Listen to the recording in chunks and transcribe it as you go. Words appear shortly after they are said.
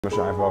Ich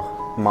möchte einfach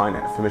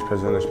für mich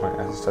persönlich mein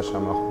erstes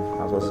Touchdown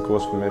machen. Also das ist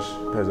groß für mich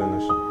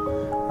persönlich.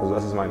 Also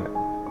das ist meine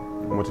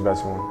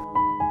Motivation.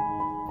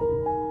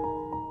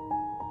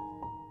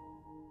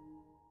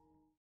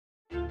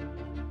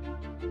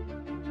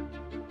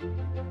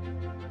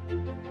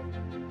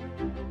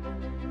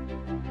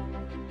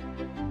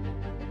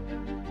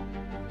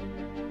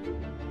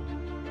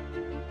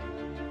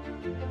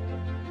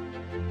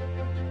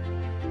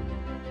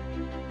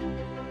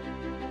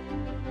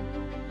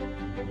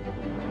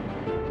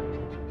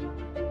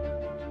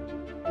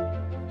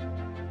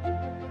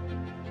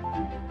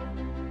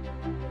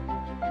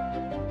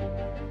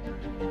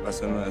 Was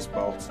immer es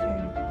braucht,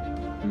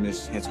 um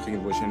mich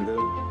hinzukriegen, wo ich hin will,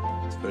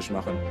 das will ich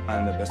machen.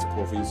 Einer der besten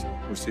Profis,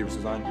 Receiver zu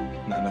sein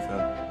in der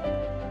NFL.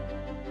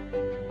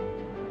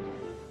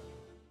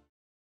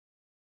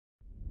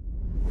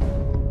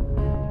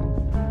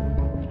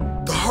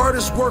 The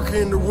hardest worker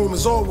in the room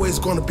is always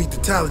going to be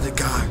the talented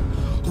guy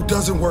who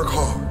doesn't work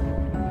hard.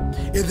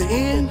 In the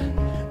end,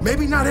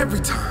 maybe not every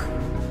time,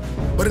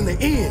 but in the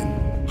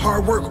end,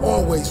 hard work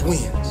always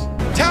wins.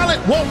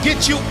 Talent won't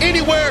get you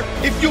anywhere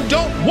if you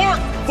don't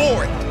work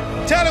for it.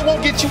 Talent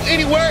won't get you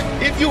anywhere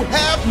if you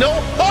have no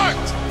heart.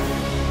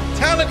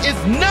 Talent is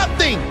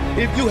nothing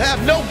if you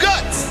have no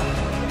guts.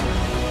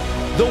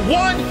 The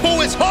one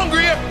who is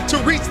hungrier to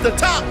reach the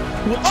top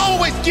will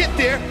always get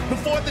there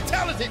before the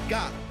talented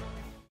guy.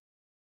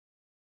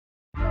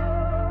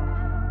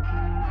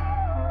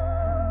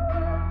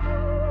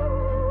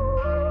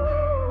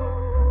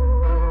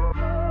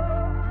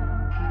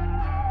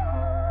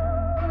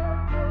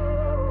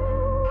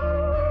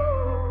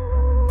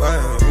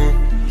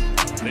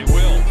 They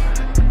will.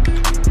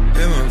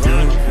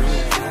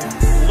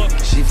 Look,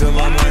 she fill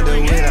my mind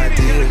up with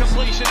ideas.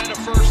 Completion and a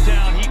first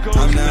down. He goes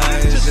I'm the back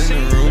to highest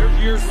in the room.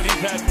 There's years when he's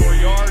had more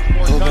yards,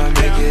 more Hope I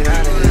make it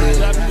out of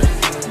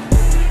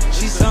here.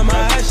 She saw my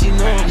eyes, she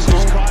know I'm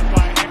home. Caught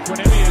by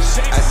Equanimeous.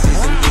 I see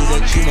some things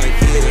that you might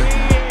feel.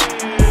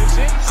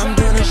 I'm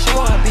doing a show,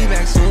 I'll be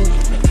back soon.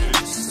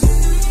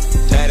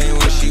 That ain't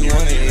what she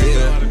wanted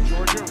hear.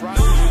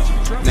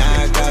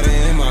 Now I got it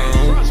in my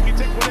room.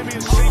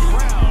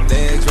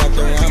 Legs wrapped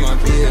around my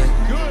beard.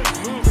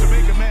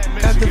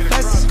 Got the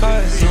fastest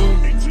car Zoom.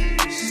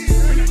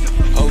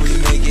 Hope we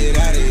make it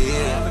out of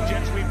here.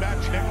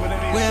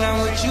 When I'm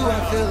with you, I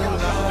feel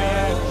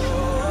alive.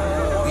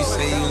 You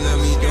say you love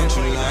me, don't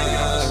you lie?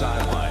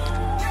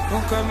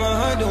 Don't cry my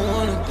heart, don't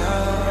wanna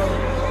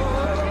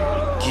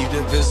die. Keep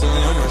the pistol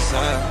on my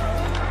side.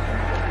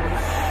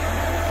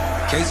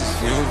 Cases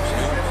fumes.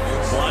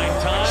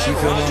 She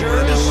feel my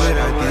mind up with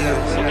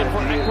ideas.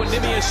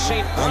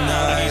 I'm the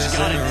highest in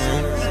the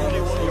room.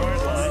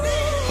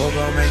 Hope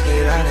I'll make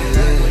it out of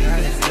here.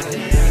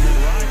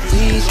 He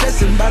ain't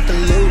stressing about the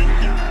loot.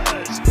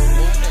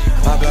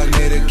 My block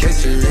made a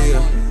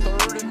quesadilla.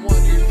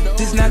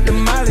 This not the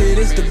molly,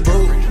 this the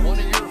boot.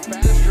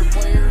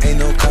 Ain't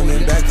no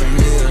coming back from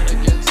here.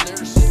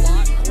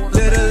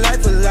 Live a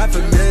life a lot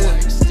familiar.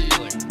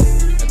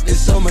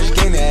 There's so much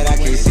game that I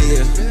can't see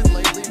it.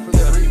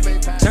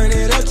 Turn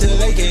it up till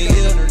they can't